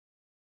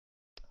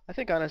I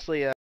think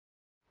honestly, I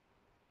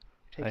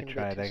taking it a bit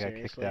tried, too I got kicked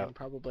seriously, out. and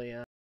probably,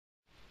 Damn.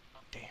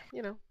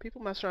 you know,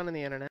 people mess around on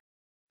the internet.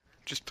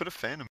 Just put a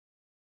phantom.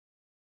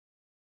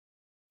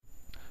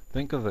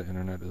 Think of the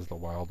internet as the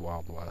wild,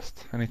 wild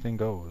west. Anything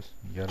goes.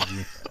 You gotta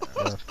be,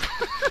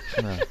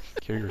 gotta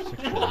cure your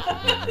 6-year-old for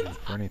being ready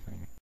for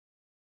anything.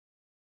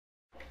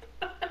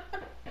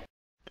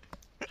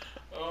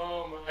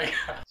 Oh my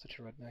god. Such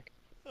a redneck.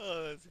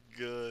 Oh, that's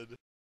good.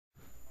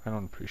 I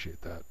don't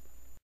appreciate that.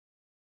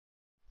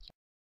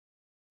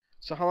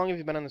 So how long have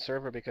you been on the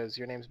server? Because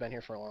your name's been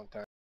here for a long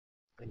time,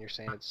 and you're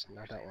saying it's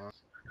not that long.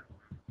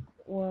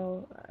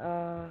 Well,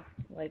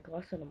 like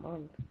less than a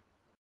month.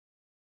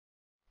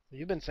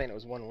 You've been saying it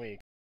was 1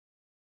 week.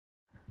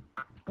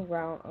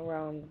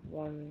 Around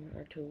 1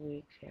 or 2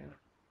 weeks, yeah.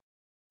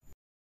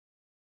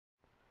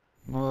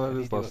 Well, How that do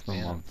you is do less it, than a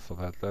man? month,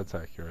 so that's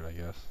accurate, I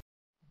guess.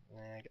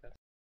 Yeah, I guess.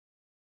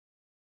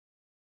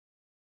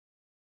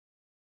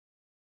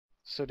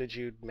 So did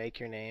you make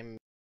your name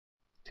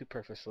to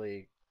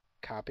purposely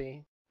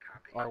copy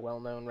our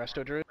well-known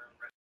resto druid?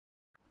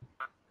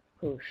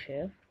 Who,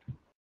 Shyft?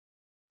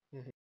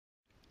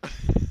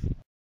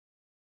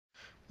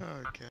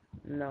 Okay.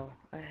 No,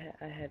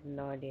 I had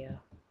no idea.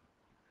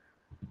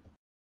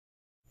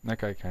 That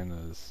guy kinda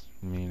is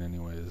mean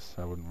anyways,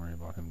 I wouldn't worry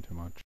about him too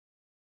much.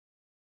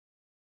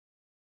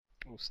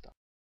 Oh, stop.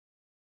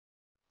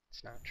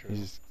 It's not true.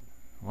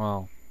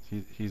 Well,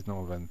 he's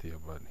no Ventia,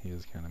 but he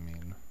is kinda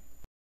mean.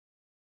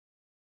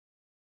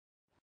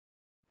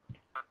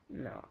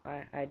 No,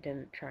 I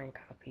didn't try and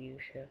copy you,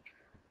 Shyft.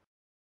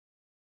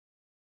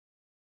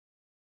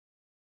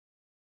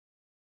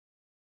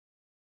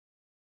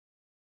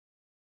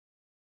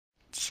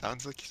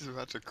 Sounds like he's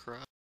about to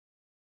cry.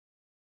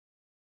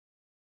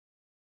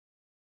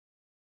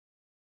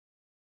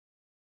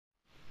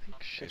 I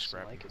think Shift's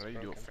mic is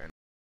broken.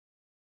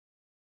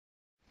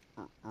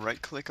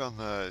 Right click on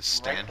the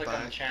standby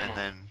on the channel. and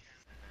then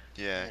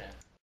yeah.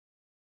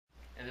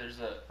 And there's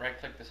a right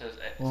click that says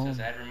Well, says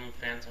add remove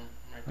phantom.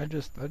 Right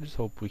I just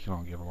hope we can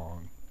all get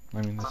along.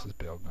 I mean, this is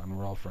Baelgun,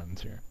 we're all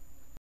friends here.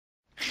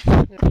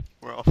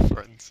 We're all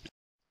friends.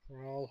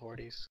 We're all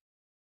horties.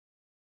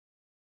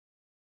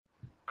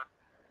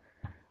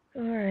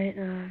 Alright,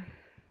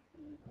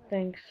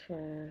 thanks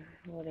for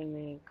letting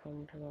me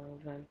come to the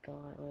event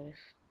though, at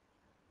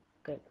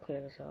least.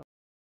 Clear this up.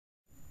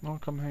 Well,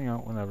 come hang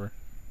out whenever.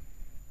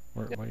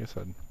 Yep. Like I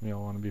said, we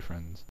all want to be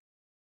friends.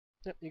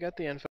 Yep, you got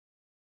the info.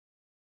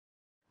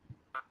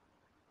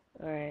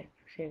 Alright,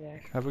 see you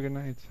guys. Have a good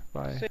night.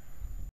 Bye. See